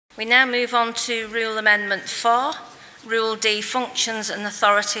We now move on to Rule Amendment 4, Rule D, Functions and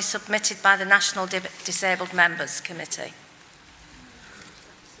Authority, submitted by the National Disabled Members Committee.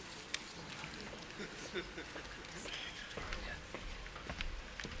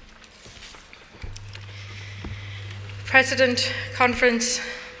 President, Conference,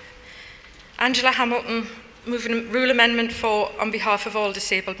 Angela Hamilton, moving Rule Amendment 4 on behalf of all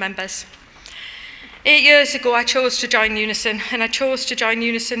disabled members. 8 years ago, I chose to join Unison, and I chose to join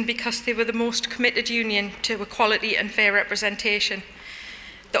Unison because they were the most committed union to equality and fair representation.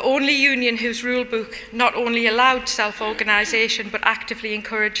 The only union whose rulebook not only allowed self-organisation but actively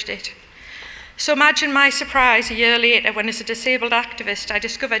encouraged it. So imagine my surprise a year later when, as a disabled activist, I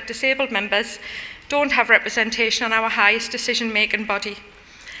discovered disabled members don't have representation on our highest decision-making body.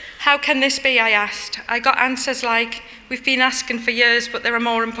 How can this be, I asked. I got answers like, we've been asking for years, but there are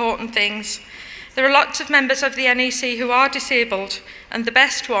more important things. There are lots of members of the NEC who are disabled, and the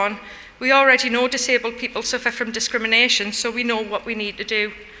best one, we already know disabled people suffer from discrimination, so we know what we need to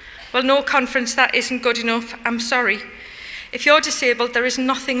do. Well, no, Conference, that isn't good enough. I'm sorry. If you're disabled, there is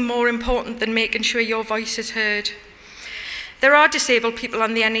nothing more important than making sure your voice is heard. There are disabled people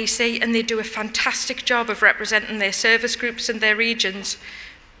on the NEC, and they do a fantastic job of representing their service groups and their regions,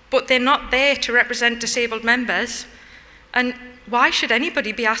 but they're not there to represent disabled members. And why should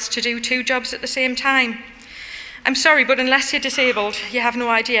anybody be asked to do two jobs at the same time? I'm sorry, but unless you're disabled, you have no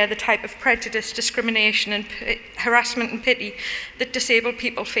idea the type of prejudice, discrimination and harassment and pity that disabled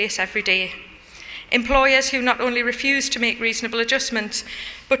people face every day. Employers who not only refuse to make reasonable adjustments,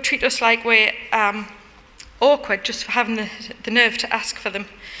 but treat us like we're awkward just for having the nerve to ask for them.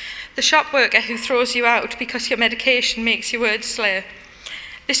 The shop worker who throws you out because your medication makes your words slur.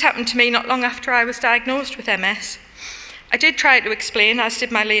 This happened to me not long after I was diagnosed with MS. I did try to explain, as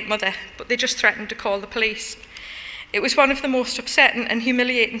did my late mother, but they just threatened to call the police. It was one of the most upsetting and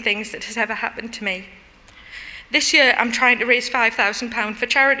humiliating things that has ever happened to me. This year, I'm trying to raise £5,000 for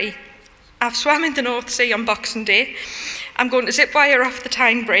charity. I've swam in the North Sea on Boxing Day. I'm going to zip wire off the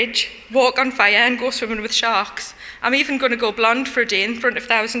Tyne Bridge, walk on fire and go swimming with sharks. I'm even going to go blonde for a day in front of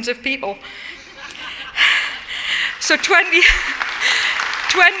thousands of people. So 20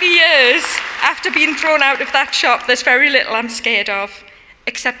 years after being thrown out of that shop, there's very little I'm scared of,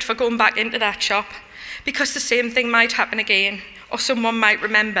 except for going back into that shop, because the same thing might happen again, or someone might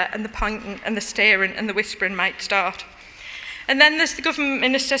remember, and the pointing and the staring and the whispering might start. And then there's the government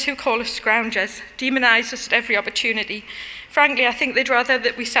ministers who call us scroungers, demonise us at every opportunity. Frankly, I think they'd rather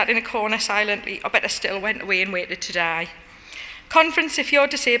that we sat in a corner silently, or better still, went away and waited to die. Conference, if you're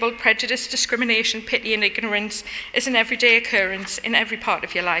disabled, prejudice, discrimination, pity and ignorance is an everyday occurrence in every part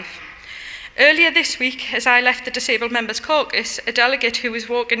of your life. Earlier this week, as I left the Disabled Members Caucus, a delegate who was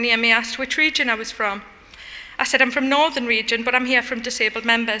walking near me asked which region I was from. I said, I'm from Northern Region, but I'm here from disabled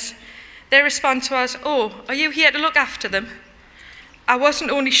members. Their response was, oh, are you here to look after them? I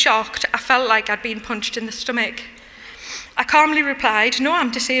wasn't only shocked, I felt like I'd been punched in the stomach. I calmly replied, no, I'm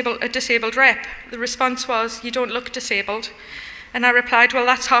a disabled rep. The response was, you don't look disabled. And I replied, well,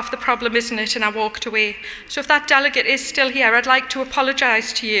 that's half the problem, isn't it? And I walked away. So if that delegate is still here, I'd like to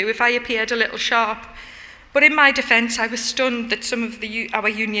apologise to you if I appeared a little sharp. But in my defence, I was stunned that some of our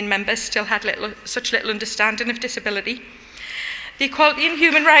union members still had such little understanding of disability. The Equality and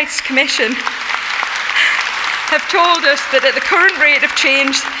Human Rights Commission have told us that at the current rate of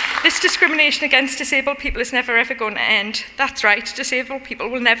change, this discrimination against disabled people is never ever going to end. That's right, disabled people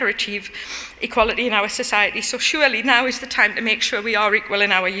will never achieve equality in our society, so surely now is the time to make sure we are equal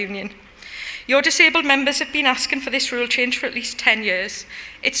in our union. Your disabled members have been asking for this rule change for at least 10 years.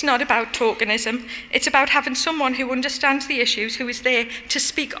 It's not about tokenism, it's about having someone who understands the issues, who is there to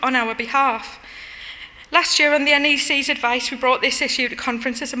speak on our behalf. Last year, on the NEC's advice, we brought this issue to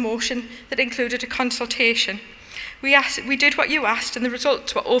Conference as a motion that included a consultation. We did what you asked, and the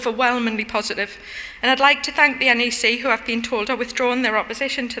results were overwhelmingly positive. And I'd like to thank the NEC, who I've been told are withdrawing their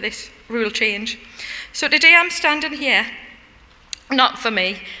opposition to this rule change. So today I'm standing here, not for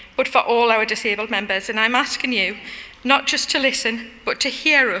me, but for all our disabled members, and I'm asking you not just to listen, but to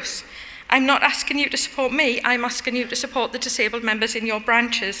hear us. I'm not asking you to support me, I'm asking you to support the disabled members in your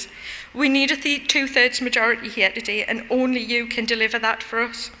branches. We need a two-thirds majority here today, and only you can deliver that for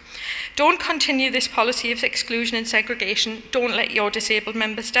us. Don't continue this policy of exclusion and segregation. Don't let your disabled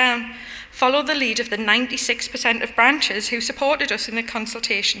members down. Follow the lead of the 96% of branches who supported us in the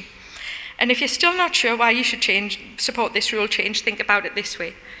consultation. And if you're still not sure why you should support this rule change, think about it this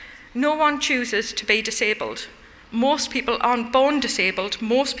way. No one chooses to be disabled. Most people aren't born disabled.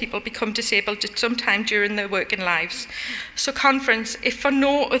 Most people become disabled at some time during their working lives. So Conference, if for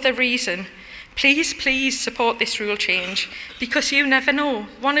no other reason, Please, please support this rule change, because you never know,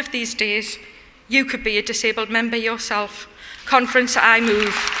 one of these days, you could be a disabled member yourself. Conference, I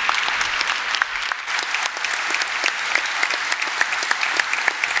move.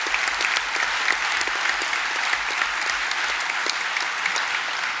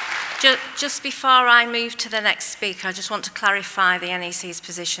 Just before I move to the next speaker, I just want to clarify the NEC's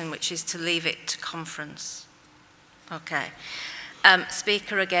position, which is to leave it to conference. Okay.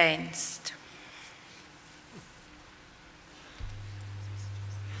 Speaker against.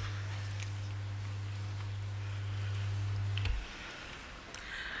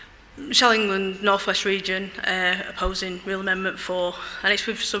 Michelle England, North West Region, opposing Rule Amendment 4, and it's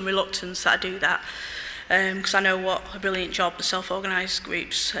with some reluctance that I do that, because I know what a brilliant job the self-organised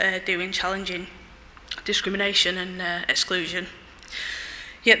groups do in challenging discrimination and exclusion.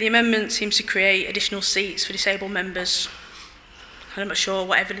 Yet the amendment seems to create additional seats for disabled members, and I'm not sure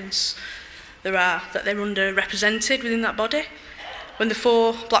what evidence there are that they're underrepresented within that body. When the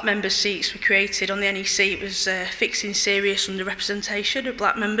 4 black members' seats were created on the NEC, it was fixing serious underrepresentation of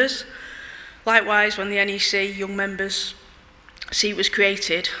black members. Likewise, when the NEC young members' seat was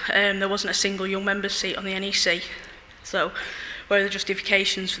created, there wasn't a single young members' seat on the NEC. So, where are the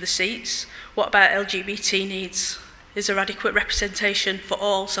justifications for the seats? What about LGBT needs? Is there adequate representation for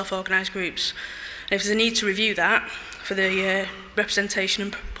all self-organised groups? And if there's a need to review that for the representation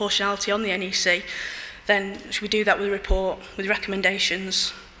and proportionality on the NEC, then should we do that with a report, with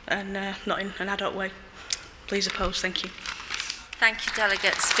recommendations, and not in an ad hoc way? Please oppose. Thank you. Thank you,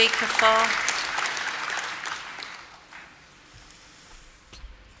 Delegate. Speaker 4.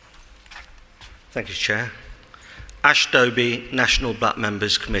 Thank you, Chair. Ash Dobie, National Black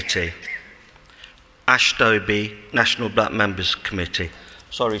Members Committee. Ash Dobie, National Black Members Committee.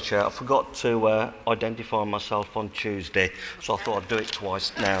 Sorry, Chair, I forgot to identify myself on Tuesday, so I thought I'd do it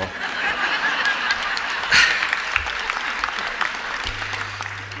twice now.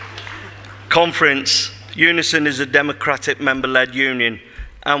 Conference, Unison is a democratic member-led union,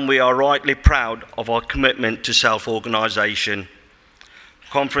 and we are rightly proud of our commitment to self-organisation.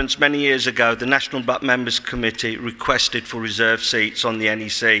 Conference, many years ago, the National Black Members Committee requested for reserved seats on the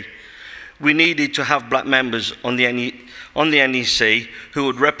NEC. We needed to have black members on the NEC who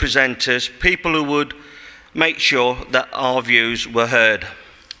would represent us, people who would make sure that our views were heard.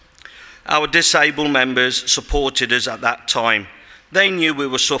 Our disabled members supported us at that time. They knew we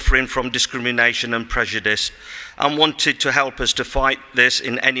were suffering from discrimination and prejudice and wanted to help us to fight this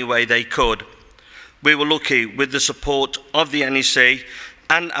in any way they could. We were lucky with the support of the NEC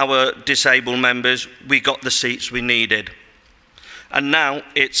and our disabled members, we got the seats we needed. And now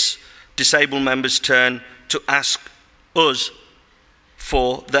it's disabled members' turn to ask us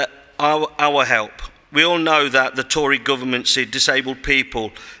for our help. We all know that the Tory government see disabled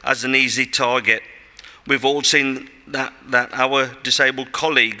people as an easy target. We've all seen that our disabled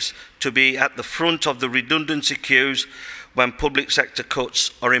colleagues to be at the front of the redundancy queues when public sector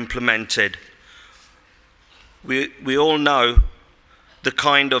cuts are implemented. We all know the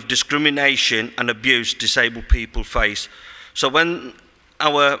kind of discrimination and abuse disabled people face. So when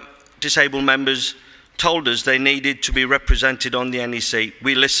our disabled members told us they needed to be represented on the NEC,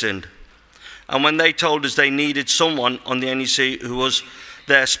 we listened. And when they told us they needed someone on the NEC who was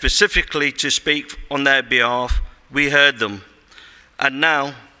there specifically to speak on their behalf, we heard them. And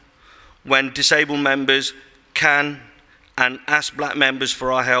now, when disabled members can and ask black members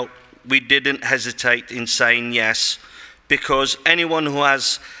for our help, we didn't hesitate in saying yes, because anyone who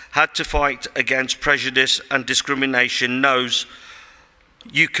has had to fight against prejudice and discrimination knows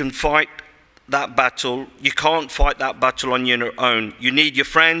you can fight that battle. You can't fight that battle on your own. You need your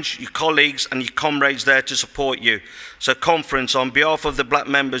friends, your colleagues and your comrades there to support you. So Conference, on behalf of the black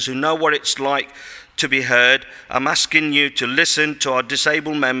members who know what it's like to be heard, I'm asking you to listen to our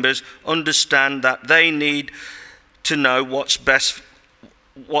disabled members, understand that they need to know what's best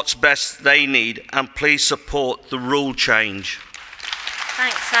they need, and please support the rule change.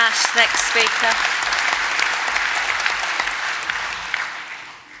 Thanks, Ash. Next speaker.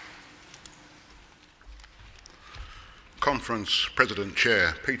 Conference President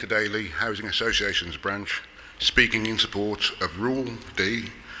Chair, Peter Daly, Housing Associations Branch, speaking in support of Rule D,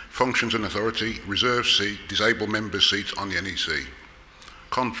 Functions and Authority, Reserved Seat, Disabled Members' Seats on the NEC.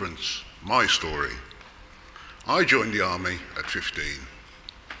 Conference, my story. I joined the Army at 15.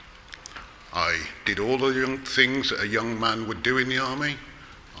 I did all the young things that a young man would do in the Army.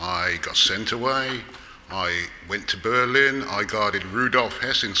 I got sent away. I went to Berlin. I guarded Rudolf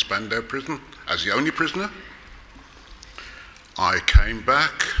Hess in Spandau prison as the only prisoner. I came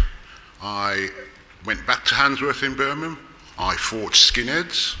back. I went back to Handsworth in Birmingham. I fought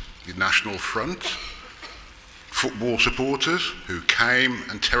skinheads. the National Front, football supporters who came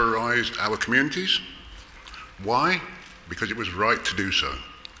and terrorised our communities. Why? Because it was right to do so.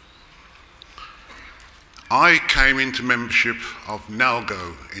 I came into membership of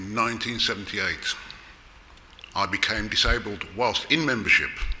NALGO in 1978. I became disabled whilst in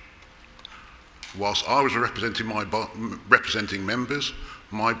membership. Whilst I was representing members,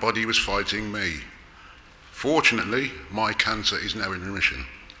 my body was fighting me. Fortunately, my cancer is now in remission.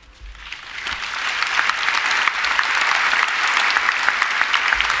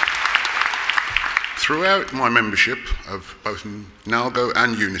 Throughout my membership of both NALGO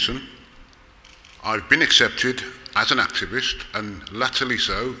and Unison, I've been accepted as an activist and latterly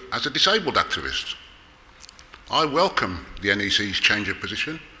so as a disabled activist. I welcome the NEC's change of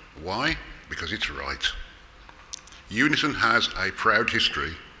position. Why? Because it's right. Unison has a proud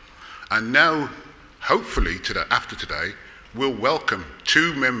history, and now, hopefully, after today, we'll welcome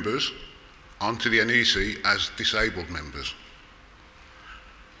 2 members onto the NEC as disabled members.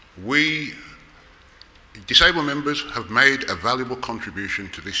 We, disabled members, have made a valuable contribution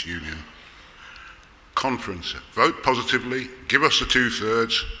to this union. Conference, vote positively, give us the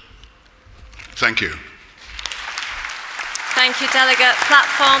 2/3. Thank you. Thank you, Delegate.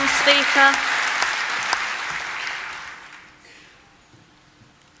 Platform Speaker.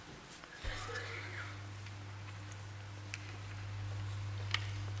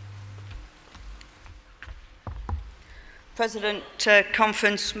 President,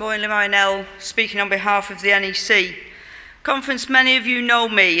 Conference, Maureen Lynell, speaking on behalf of the NEC. Conference, many of you know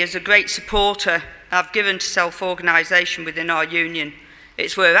me as a great supporter I've given to self-organisation within our union.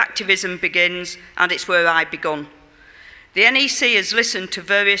 It's where activism begins, and it's where I begun. The NEC has listened to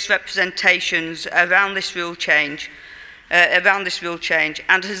various representations around this rule change, and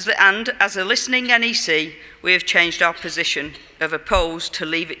as a listening NEC, we have changed our position of opposed to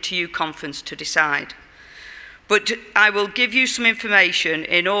leave it to you, Conference, to decide. But I will give you some information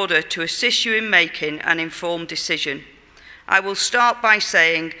in order to assist you in making an informed decision. I will start by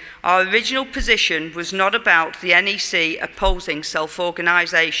saying our original position was not about the NEC opposing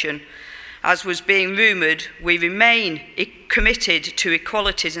self-organisation. As was being rumoured, we remain committed to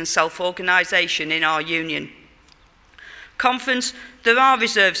equalities and self-organisation in our union. Conference, there are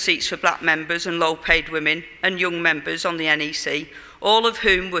reserved seats for black members and low-paid women and young members on the NEC, all of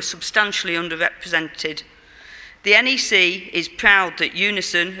whom were substantially underrepresented. The NEC is proud that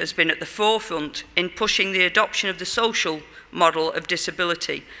Unison has been at the forefront in pushing the adoption of the social model of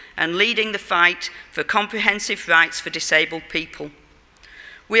disability and leading the fight for comprehensive rights for disabled people.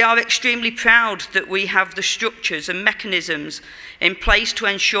 We are extremely proud that we have the structures and mechanisms in place to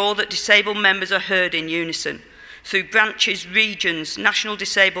ensure that disabled members are heard in Unison through branches, regions, National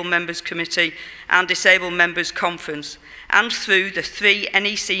Disabled Members Committee and Disabled Members Conference, and through the 3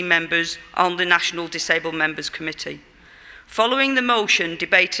 NEC members on the National Disabled Members Committee. Following the motion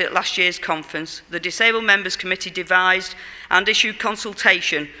debated at last year's conference, the Disabled Members Committee devised and issued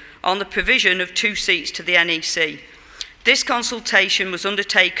consultation on the provision of 2 seats to the NEC. This consultation was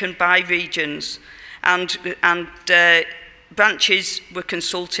undertaken by regions and branches were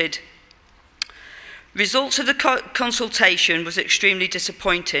consulted. Results of the consultation was extremely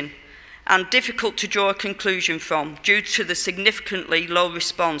disappointing and difficult to draw a conclusion from due to the significantly low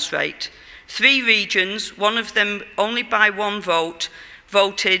response rate. 3 regions, one of them only by 1 vote,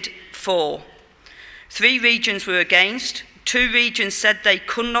 voted for. 3 regions were against. 2 regions said they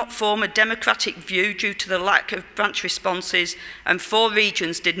could not form a democratic view due to the lack of branch responses, and 4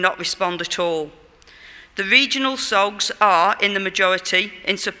 regions did not respond at all. The regional SOGs are in the majority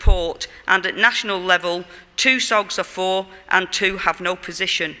in support, and at national level, 2 SOGs are for and 2 have no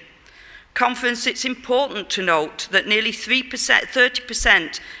position. Conference, it's important to note that nearly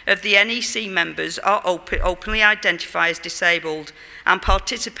 30% of the NEC members are openly identify as disabled and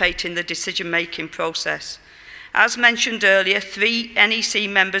participate in the decision-making process. As mentioned earlier, 3 NEC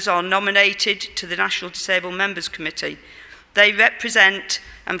members are nominated to the National Disabled Members Committee. They represent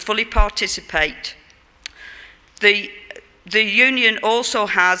and fully participate. The union also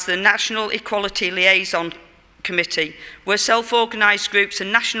has the National Equality Liaison Committee, where self-organised groups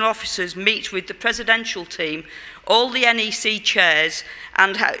and national officers meet with the presidential team, all the NEC chairs,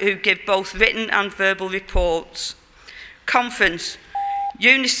 and who give both written and verbal reports. Conference,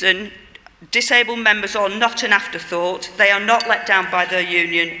 Unison, disabled members are not an afterthought. They are not let down by their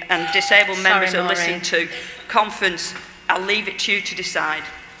union, and disabled members are listened to. Conference, I'll leave it to you to decide.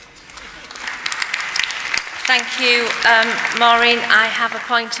 Thank you, Maureen. I have a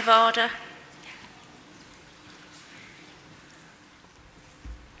point of order.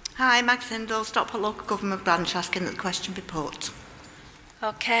 Hi, Mag Sindel, Stockport Local Government Branch, asking that the question be put.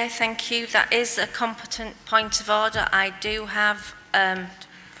 Okay, thank you. That is a competent point of order. I do have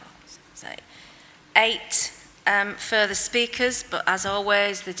 8 further speakers, but as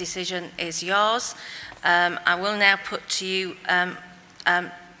always, the decision is yours. I will now put to you, can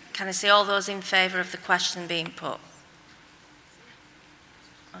I see all those in favour of the question being put?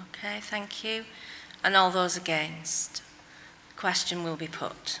 Okay, thank you. And all those against? The question will be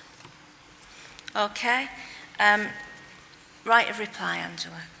put. Okay. Right of reply,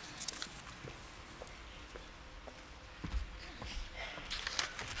 Angela.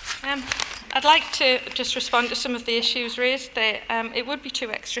 I'd like to just respond to some of the issues raised there. It would be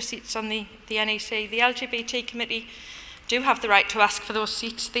 2 extra seats on the NEC. The LGBT committee do have the right to ask for those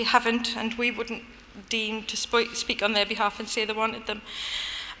seats. They haven't, and we wouldn't deem to speak on their behalf and say they wanted them.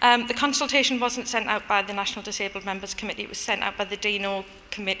 The consultation wasn't sent out by the National Disabled Members Committee. It was sent out by the DNO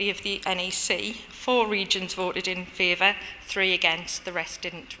Committee of the NEC. 4 regions voted in favour, 3 against, the rest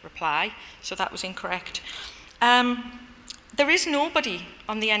didn't reply, so that was incorrect. There is nobody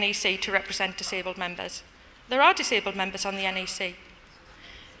on the NEC to represent disabled members. There are disabled members on the NEC.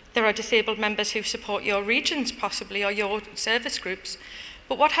 There are disabled members who support your regions, possibly, or your service groups.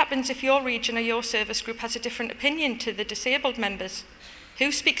 But what happens if your region or your service group has a different opinion to the disabled members?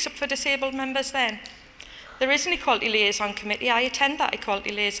 Who speaks up for disabled members then? There is an Equality Liaison Committee. I attend that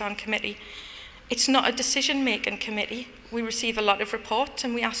Equality Liaison Committee. It's not a decision-making committee. We receive a lot of reports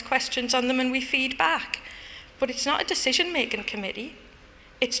and we ask questions on them and we feed back. But it's not a decision-making committee.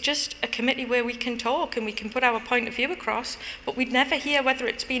 It's just a committee where we can talk and we can put our point of view across, but we'd never hear whether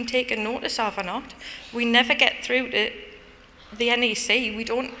it's been taken notice of or not. We never get through to the NEC. We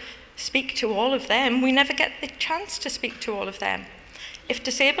don't speak to all of them. We never get the chance to speak to all of them. If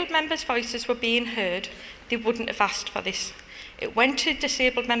disabled members' voices were being heard, they wouldn't have asked for this. It went to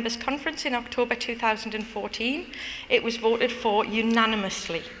Disabled Members Conference in October 2014. It was voted for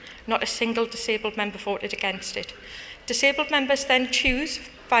unanimously. Not a single disabled member voted against it. Disabled members then choose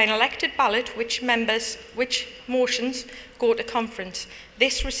by an elected ballot which motions go to conference.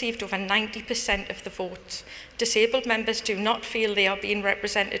 This received over 90% of the votes. Disabled members do not feel they are being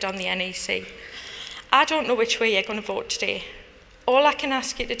represented on the NEC. I don't know which way you're going to vote today. All I can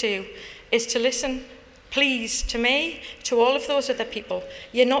ask you to do is to listen, please, to me, to all of those other people.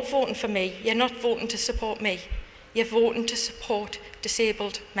 You're not voting for me. You're not voting to support me. You're voting to support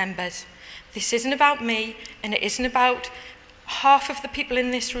disabled members. This isn't about me, and it isn't about half of the people in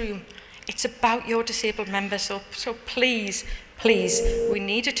this room. It's about your disabled members. So please, please, we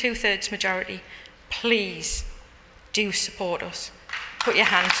need a 2/3 majority. Please do support us. Put your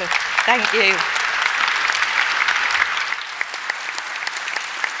hands up. Thank you.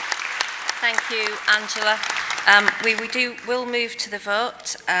 Thank you, Angela. We'll move to the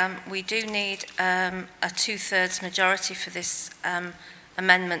vote. We do need a 2/3 majority for this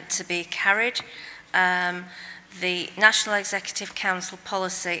amendment to be carried. The National Executive Council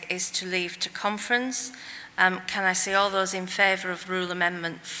policy is to leave to conference. Can I see all those in favour of rule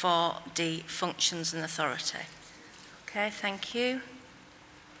amendment 4D, functions and authority? Okay, thank you.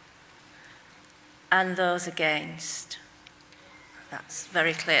 And those against? That's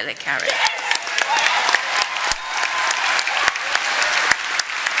very clearly carried.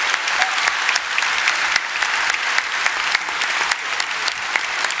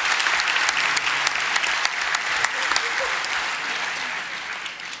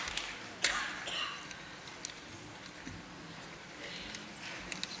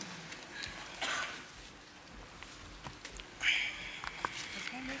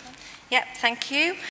 Yep, thank you.